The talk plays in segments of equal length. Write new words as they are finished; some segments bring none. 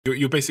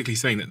You're basically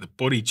saying that the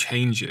body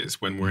changes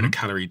when we're in a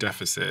calorie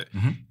deficit.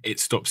 It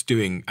stops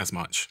doing as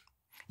much.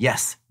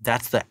 Yes,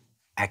 that's the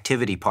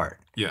activity part.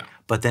 Yeah.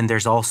 But then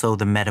there's also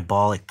the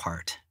metabolic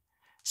part.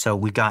 So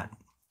we've got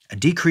a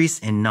decrease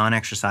in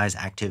non-exercise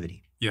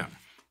activity. Yeah.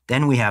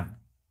 Then we have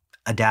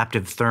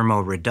adaptive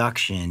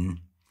thermoreduction,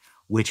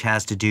 which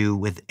has to do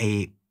with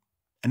a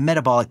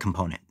metabolic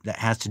component that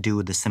has to do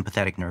with the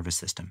sympathetic nervous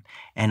system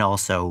and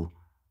also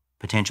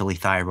potentially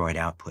thyroid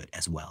output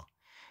as well.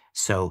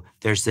 So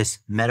there's this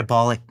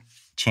metabolic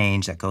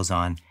change that goes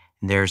on,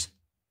 and there's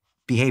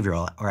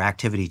behavioral or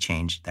activity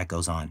change that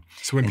goes on.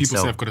 So when people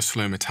say I've got a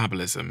slow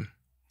metabolism,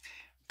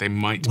 they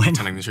might be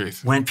telling the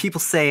truth. When people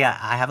say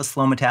I have a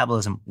slow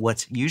metabolism,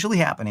 what's usually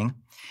happening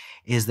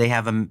is they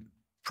have a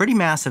pretty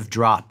massive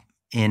drop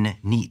in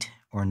NEAT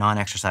or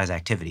non-exercise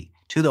activity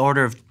to the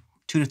order of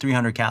 200 to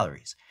 300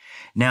 calories.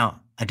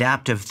 Now,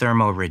 adaptive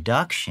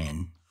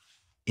thermoreduction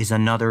is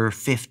another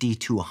 50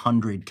 to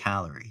 100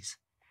 calories.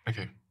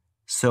 Okay.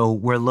 So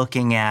we're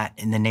looking at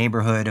in the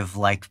neighborhood of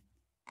like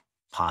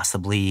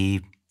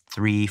possibly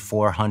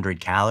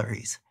 300-400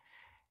 calories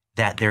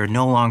that they're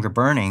no longer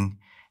burning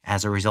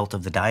as a result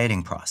of the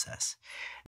dieting process.